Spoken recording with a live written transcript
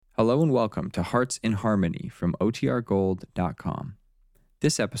Hello and welcome to Hearts in Harmony from OTRGold.com.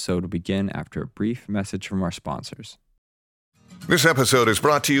 This episode will begin after a brief message from our sponsors. This episode is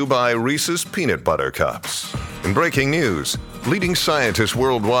brought to you by Reese's Peanut Butter Cups. In breaking news, leading scientists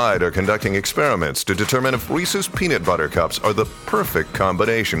worldwide are conducting experiments to determine if Reese's Peanut Butter Cups are the perfect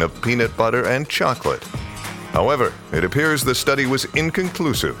combination of peanut butter and chocolate. However, it appears the study was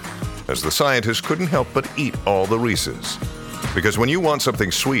inconclusive, as the scientists couldn't help but eat all the Reese's. Because when you want something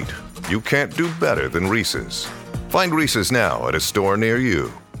sweet, you can't do better than Reese's. Find Reese's now at a store near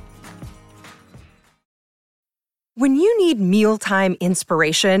you. When you need mealtime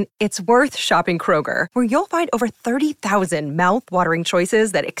inspiration, it's worth shopping Kroger, where you'll find over 30,000 mouth-watering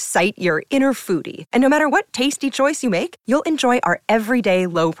choices that excite your inner foodie. And no matter what tasty choice you make, you'll enjoy our everyday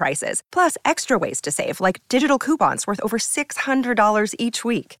low prices, plus extra ways to save, like digital coupons worth over $600 each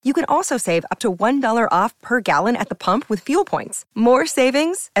week. You can also save up to $1 off per gallon at the pump with fuel points. More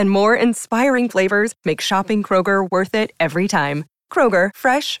savings and more inspiring flavors make shopping Kroger worth it every time. Kroger,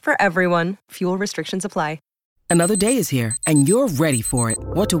 fresh for everyone. Fuel restrictions apply. Another day is here, and you're ready for it.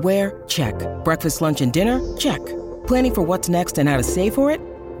 What to wear? Check. Breakfast, lunch, and dinner? Check. Planning for what's next and how to save for it?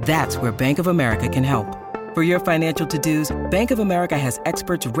 That's where Bank of America can help. For your financial to-dos, Bank of America has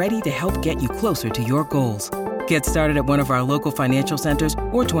experts ready to help get you closer to your goals. Get started at one of our local financial centers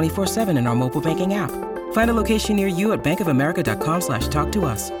or 24/7 in our mobile banking app. Find a location near you at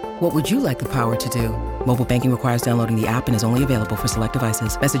bankofamerica.com/talktous. What would you like the power to do? Mobile banking requires downloading the app and is only available for select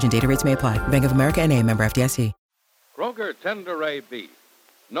devices. Message and data rates may apply. Bank of America N.A., member FDIC. Kroger Tenderay Beef,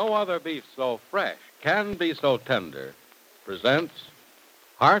 no other beef so fresh can be so tender, presents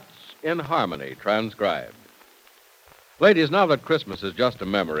Hearts in Harmony, transcribed. Ladies, now that Christmas is just a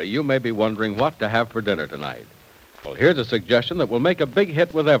memory, you may be wondering what to have for dinner tonight. Well, here's a suggestion that will make a big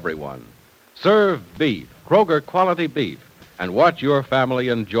hit with everyone. Serve beef, Kroger quality beef, and watch your family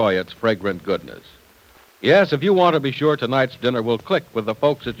enjoy its fragrant goodness. Yes, if you want to be sure tonight's dinner will click with the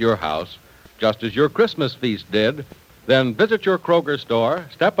folks at your house, just as your Christmas feast did, then visit your Kroger store,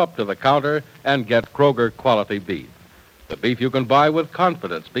 step up to the counter, and get Kroger quality beef. The beef you can buy with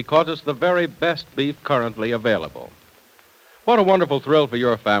confidence because it's the very best beef currently available. What a wonderful thrill for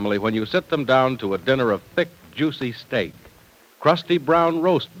your family when you sit them down to a dinner of thick, juicy steak, crusty brown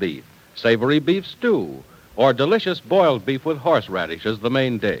roast beef, savory beef stew, or delicious boiled beef with horseradish as the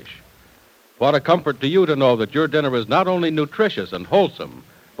main dish. What a comfort to you to know that your dinner is not only nutritious and wholesome,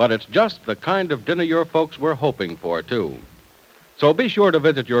 but it's just the kind of dinner your folks were hoping for, too. So be sure to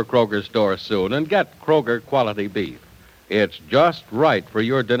visit your Kroger store soon and get Kroger quality beef. It's just right for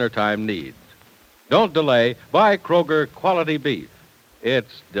your dinner time needs. Don't delay. Buy Kroger quality beef.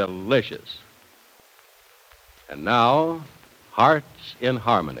 It's delicious. And now, Hearts in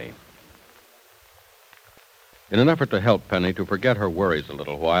Harmony. In an effort to help Penny to forget her worries a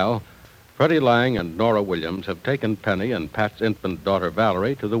little while, Freddie Lang and Nora Williams have taken Penny and Pat's infant daughter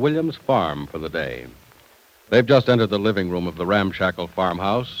Valerie to the Williams farm for the day. They've just entered the living room of the ramshackle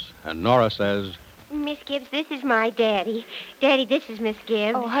farmhouse, and Nora says, Miss Gibbs, this is my Daddy. Daddy, this is Miss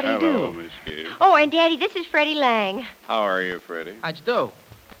Gibbs. Oh, how do you do? Hello, Miss Gibbs. Oh, and Daddy, this is Freddie Lang. How are you, Freddie? How'd you do?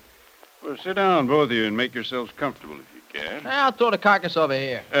 Well, sit down, both of you, and make yourselves comfortable if you can. I'll throw the carcass over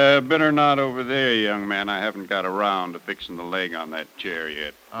here. Better not over there, young man. I haven't got around to fixing the leg on that chair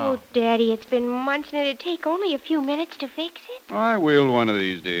yet. Oh, Daddy, it's been months and it'd take only a few minutes to fix it. I will one of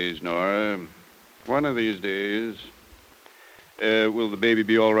these days, Nora. One of these days. Will the baby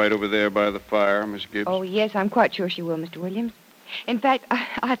be all right over there by the fire, Miss Gibbs? Oh, yes, I'm quite sure she will, Mr. Williams. In fact,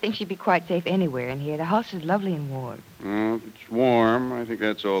 I think she'd be quite safe anywhere in here. The house is lovely and warm. Well, if it's warm, I think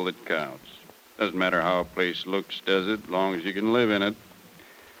that's all that counts. Doesn't matter how a place looks, does it, as long as you can live in it.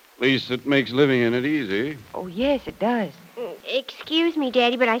 At least it makes living in it easy. Oh, yes, it does. Excuse me,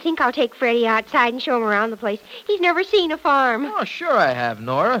 Daddy, but I think I'll take Freddie outside and show him around the place. He's never seen a farm. Oh, sure I have,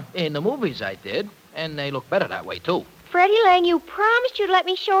 Nora. In the movies I did. And they look better that way, too. Freddie Lang, you promised you'd let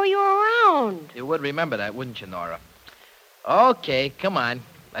me show you around. You would remember that, wouldn't you, Nora? Okay, come on.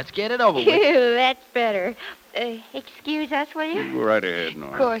 Let's get it over with. That's better. Excuse us, will you? Go right ahead,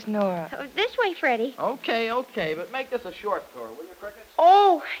 Nora. Of course, Nora. This way, Freddie. Okay, but make this a short tour, will you, Crickets?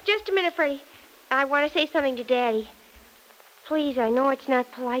 Oh, just a minute, Freddie. I want to say something to Daddy. Please, I know it's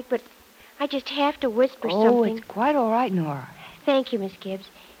not polite, but I just have to whisper something. Oh, it's quite all right, Nora. Thank you, Miss Gibbs.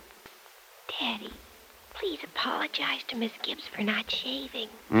 Daddy, please apologize to Miss Gibbs for not shaving.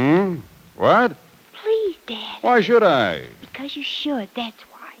 What? Please, Daddy. Why should I? Because you should, that's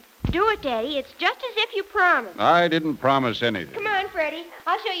why. Do it, Daddy. It's just as if you promised. I didn't promise anything. Come on, Freddie.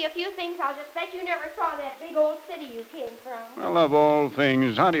 I'll show you a few things. I'll just bet you never saw that big old city you came from. Well, of all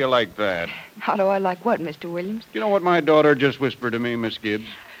things, how do you like that? How do I like what, Mr. Williams? You know what my daughter just whispered to me, Miss Gibbs?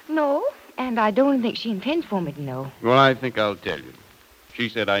 No, and I don't think she intends for me to know. Well, I think I'll tell you. She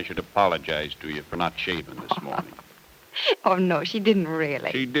said I should apologize to you for not shaving this morning. Oh, no, she didn't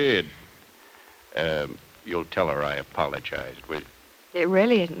really. She did. You'll tell her I apologized, will you? It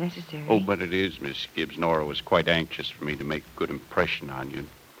really isn't necessary. Oh, but it is, Miss Gibbs. Nora was quite anxious for me to make a good impression on you.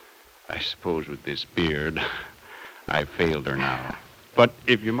 I suppose with this beard, I failed her now. But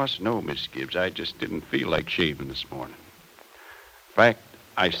if you must know, Miss Gibbs, I just didn't feel like shaving this morning. In fact,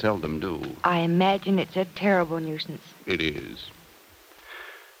 I seldom do. I imagine it's a terrible nuisance. It is.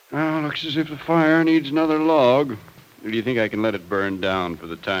 Well, looks as if the fire needs another log. Or do you think I can let it burn down for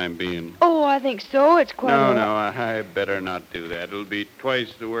the time being? Oh, I think so. It's quite No, I better not do that. It'll be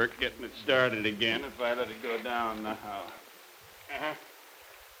twice the work getting it started again if I let it go down now.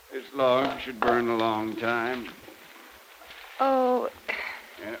 This log should burn a long time. Oh,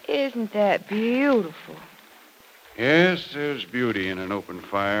 Isn't that beautiful? Yes, there's beauty in an open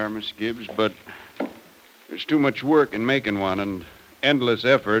fire, Miss Gibbs, but there's too much work in making one and endless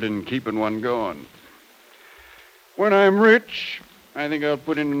effort in keeping one going. When I'm rich, I think I'll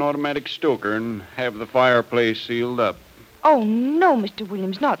put in an automatic stoker and have the fireplace sealed up. Oh, no, Mr.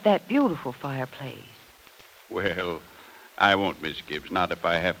 Williams, not that beautiful fireplace. Well, I won't, Miss Gibbs, not if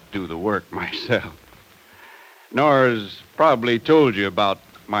I have to do the work myself. Nora's probably told you about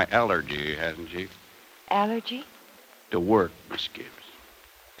my allergy, hasn't she? Allergy? To work, Miss Gibbs.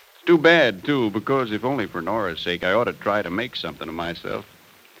 It's too bad, too, because if only for Nora's sake, I ought to try to make something of myself.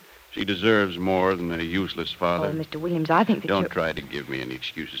 She deserves more than a useless father. Oh, Mr. Williams, I think that Don't try to give me any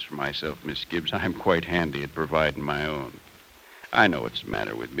excuses for myself, Miss Gibbs. I'm quite handy at providing my own. I know what's the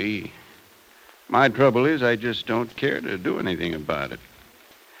matter with me. My trouble is I just don't care to do anything about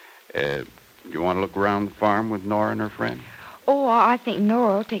it. You want to look around the farm with Nora and her friend? Oh, I think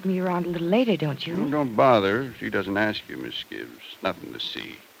Nora will take me around a little later, don't you? Don't bother. She doesn't ask you, Miss Gibbs. Nothing to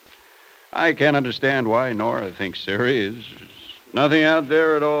see. I can't understand why Nora thinks there is. There's nothing out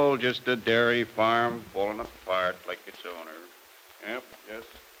there at all, just a dairy farm falling apart like its owner. Yep, just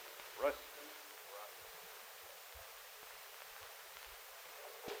rusting.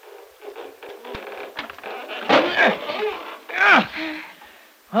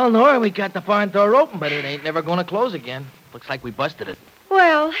 Well, Nora, we got the barn door open, but it ain't never going to close again. Looks like we busted it.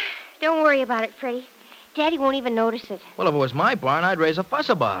 Well, don't worry about it, Freddie. Daddy won't even notice it. Well, if it was my barn, I'd raise a fuss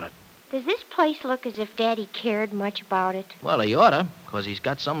about it. Does this place look as if Daddy cared much about it? Well, he oughta, because he's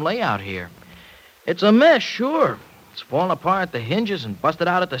got some layout here. It's a mess, sure. It's fallen apart at the hinges and busted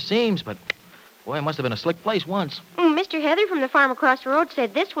out at the seams, but, boy, it must have been a slick place once. Mr. Heather from the farm across the road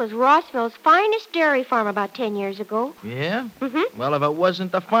said this was Rossville's finest dairy farm about 10 years ago. Yeah? Mm-hmm. Well, if it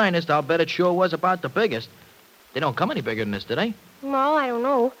wasn't the finest, I'll bet it sure was about the biggest. They don't come any bigger than this, do they? Well, I don't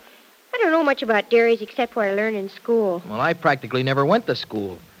know. I don't know much about dairies except what I learned in school. Well, I practically never went to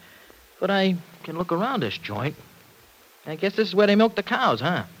school. But I can look around this joint. I guess this is where they milk the cows,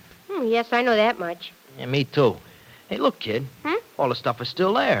 huh? Yes, I know that much. Yeah, me too. Hey, look, kid. All the stuff is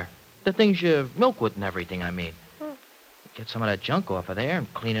still there. The things you milk with and everything, I mean. Get some of that junk off of there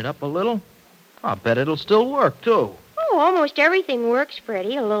and clean it up a little. I'll bet it'll still work, too. Oh, almost everything works,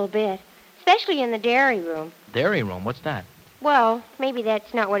 Freddie, a little bit. Especially in the dairy room. Dairy room? What's that? Well, maybe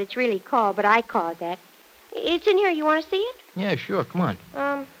that's not what it's really called, but I call it that. It's in here. You want to see it? Yeah, sure. Come on.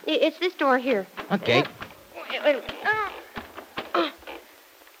 It's this door here. Okay.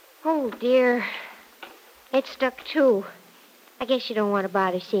 Oh, dear. It's stuck, too. I guess you don't want to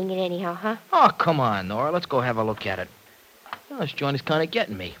bother seeing it anyhow, huh? Oh, come on, Nora. Let's go have a look at it. Oh, this joint is kind of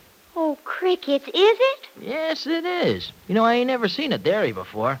getting me. Oh, crickets, is it? Yes, it is. You know, I ain't never seen a dairy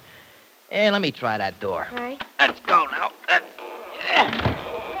before. Hey, let me try that door. All right. Let's go now.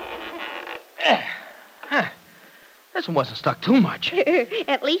 This one wasn't stuck too much.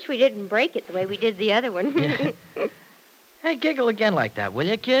 At least we didn't break it the way we did the other one. Yeah. Hey, giggle again like that, will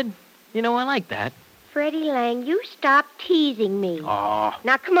you, kid? You know, I like that. Freddie Lang, you stop teasing me. Oh.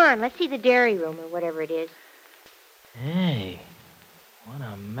 Now, come on. Let's see the dairy room or whatever it is. Hey, what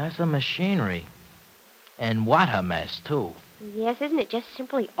a mess of machinery. And what a mess, too. Yes, isn't it just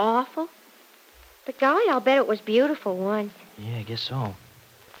simply awful? But, golly, I'll bet it was beautiful once. Yeah, I guess so.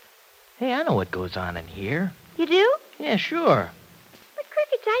 Hey, I know what goes on in here. You do? Yeah, sure. But,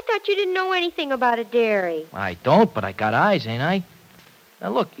 Crickets, I thought you didn't know anything about a dairy. I don't, but I got eyes, ain't I? Now,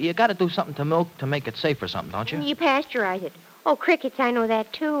 look, you got to do something to milk to make it safe or something, don't you? You pasteurize it. Oh, Crickets, I know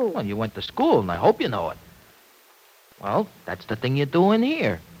that, too. Well, you went to school, and I hope you know it. Well, that's the thing you do in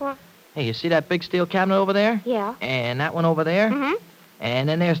here. What? Hey, you see that big steel cabinet over there? Yeah. And that one over there? Mm-hmm. And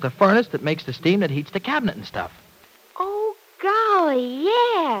then there's the furnace that makes the steam that heats the cabinet and stuff. Oh, golly,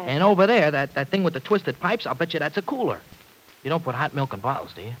 yeah. And over there, that thing with the twisted pipes, I'll bet you that's a cooler. You don't put hot milk in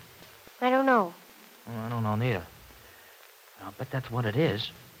bottles, do you? I don't know. Well, I don't know neither. I'll bet that's what it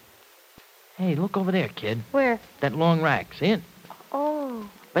is. Hey, look over there, kid. Where? That long rack. See it? Oh.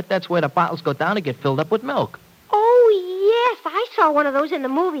 Bet that's where the bottles go down and get filled up with milk. Oh, yes. I saw one of those in the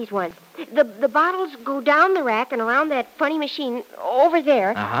movies once. The bottles go down the rack and around that funny machine over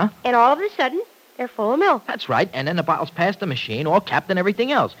there. Uh-huh. And all of a sudden, they're full of milk. That's right. And then the bottles pass the machine, all capped and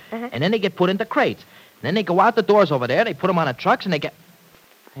everything else. Uh-huh. And then they get put into crates. And then they go out the doors over there. They put them on the trucks and they get...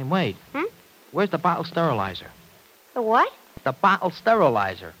 Hey, wait. Where's the bottle sterilizer? The what? The bottle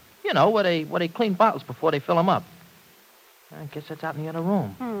sterilizer. You know, where they clean bottles before they fill them up. I guess that's out in the other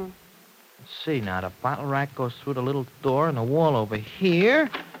room. Let's see now. The bottle rack goes through the little door in the wall over here.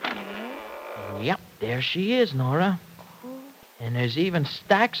 Yep, there she is, Nora. And there's even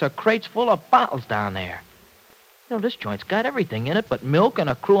stacks of crates full of bottles down there. You know, this joint's got everything in it but milk and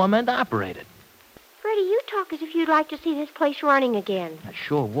a crew of men to operate it. Freddie, you talk as if you'd like to see this place running again. I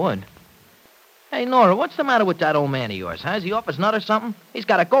sure would. Hey, Nora, what's the matter with that old man of yours, huh? Is he off his nut or something? He's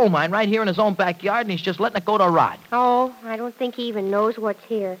got a gold mine right here in his own backyard, and he's just letting it go to rot. Oh, I don't think he even knows what's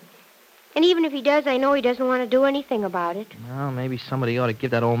here. And even if he does, I know he doesn't want to do anything about it. Well, maybe somebody ought to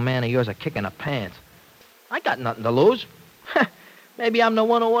give that old man of yours a kick in the pants. I got nothing to lose. Maybe I'm the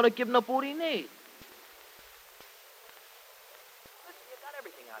one who ought to give him the food he needs. Listen, you got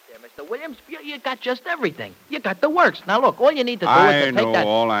everything out there, Mr. Williams. You got just everything. You got the works. Now, look, all you need to do is I to take know that...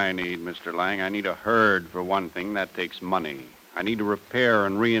 all I need, Mr. Lang. I need a herd, for one thing. That takes money. I need to repair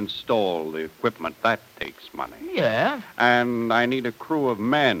and reinstall the equipment. That takes money. Yeah. And I need a crew of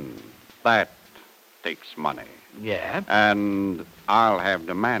men. That takes money. Yeah. And I'll have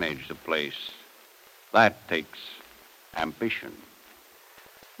to manage the place. That takes ambition.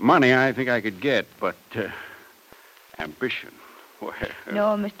 Money I think I could get, but ambition, well...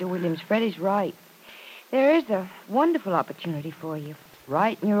 No, Mr. Williams, Freddie's right. There is a wonderful opportunity for you,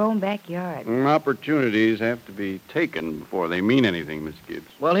 right in your own backyard. Opportunities have to be taken before they mean anything, Miss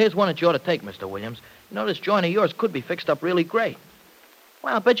Gibbs. Well, here's one that you ought to take, Mr. Williams. You know, this joint of yours could be fixed up really great.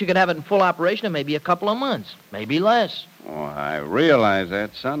 Well, I bet you could have it in full operation in maybe a couple of months, maybe less. Oh, I realize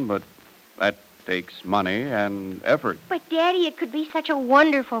that, son, but that takes money and effort. But, Daddy, it could be such a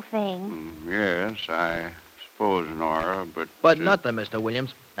wonderful thing. Yes, I suppose, Nora, but... But nothing, Mr.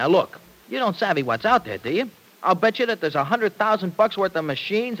 Williams. Now, look, you don't savvy what's out there, do you? I'll bet you that there's $100,000 worth of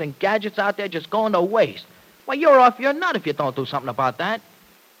machines and gadgets out there just going to waste. Well, you're off your nut if you don't do something about that.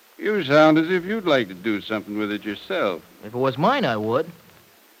 You sound as if you'd like to do something with it yourself. If it was mine, I would.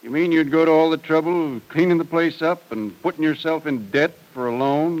 You mean you'd go to all the trouble of cleaning the place up and putting yourself in debt for a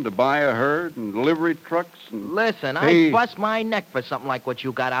loan to buy a herd and delivery trucks and... Listen, Hey. I bust my neck for something like what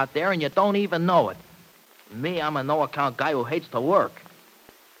you got out there, and you don't even know it. Me, I'm a no-account guy who hates to work.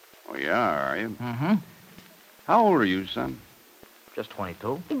 Oh, yeah, are you? Mm-hmm. How old are you, son? Just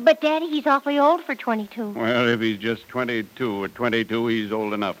 22. But, Daddy, he's awfully old for 22. Well, if he's just 22, at 22, he's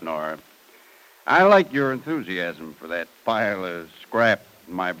old enough, Nora. I like your enthusiasm for that pile of scrap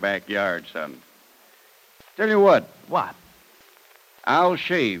in my backyard, son. Tell you what, What? I'll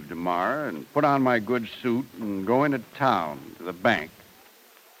shave tomorrow and put on my good suit and go into town to the bank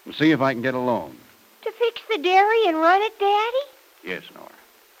and see if I can get a loan. To fix the dairy and run it, Daddy? Yes,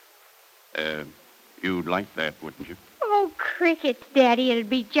 Nora. You'd like that, wouldn't you? Oh, crickets, Daddy, it'd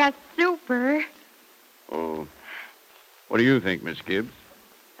be just super. Oh, what do you think, Miss Gibbs?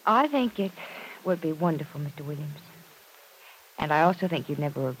 I think it would be wonderful, Mr. Williams. And I also think you'd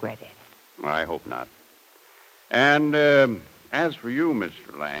never regret it. I hope not. And as for you,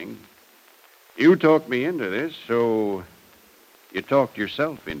 Mr. Lang, you talked me into this, so you talked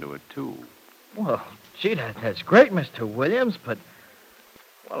yourself into it, too. Well, gee, that's great, Mr. Williams, but...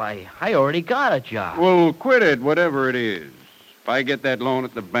 Well, I already got a job. Well, quit it, whatever it is. If I get that loan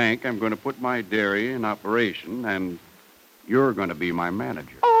at the bank, I'm going to put my dairy in operation, and you're going to be my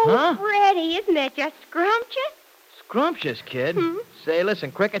manager. Oh, Huh? Freddie, isn't that just scrumptious? Scrumptious, kid. Say,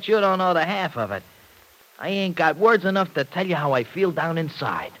 listen, Cricket, you don't know the half of it. I ain't got words enough to tell you how I feel down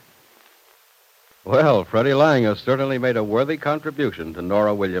inside. Well, Freddie Lang has certainly made a worthy contribution to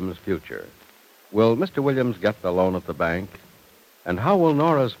Nora Williams' future. Will Mr. Williams get the loan at the bank? And how will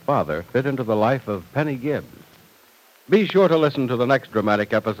Nora's father fit into the life of Penny Gibbs? Be sure to listen to the next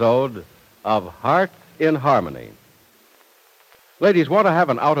dramatic episode of Heart in Harmony. Ladies, want to have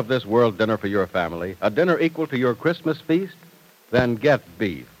an out-of-this-world dinner for your family, a dinner equal to your Christmas feast? Then get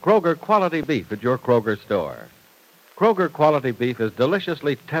beef, Kroger quality beef at your Kroger store. Kroger quality beef is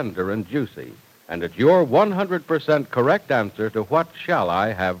deliciously tender and juicy, and it's your 100% correct answer to what shall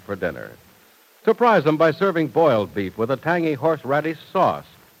I have for dinner. Surprise them by serving boiled beef with a tangy horseradish sauce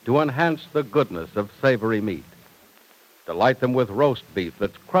to enhance the goodness of savory meat. Delight them with roast beef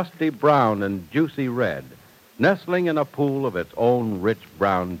that's crusty brown and juicy red, nestling in a pool of its own rich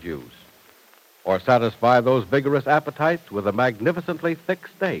brown juice. Or satisfy those vigorous appetites with a magnificently thick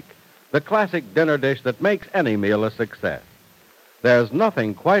steak, the classic dinner dish that makes any meal a success. There's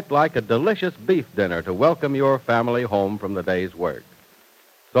nothing quite like a delicious beef dinner to welcome your family home from the day's work.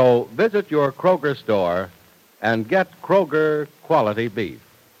 So visit your Kroger store and get Kroger quality beef.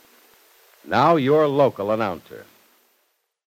 Now your local announcer.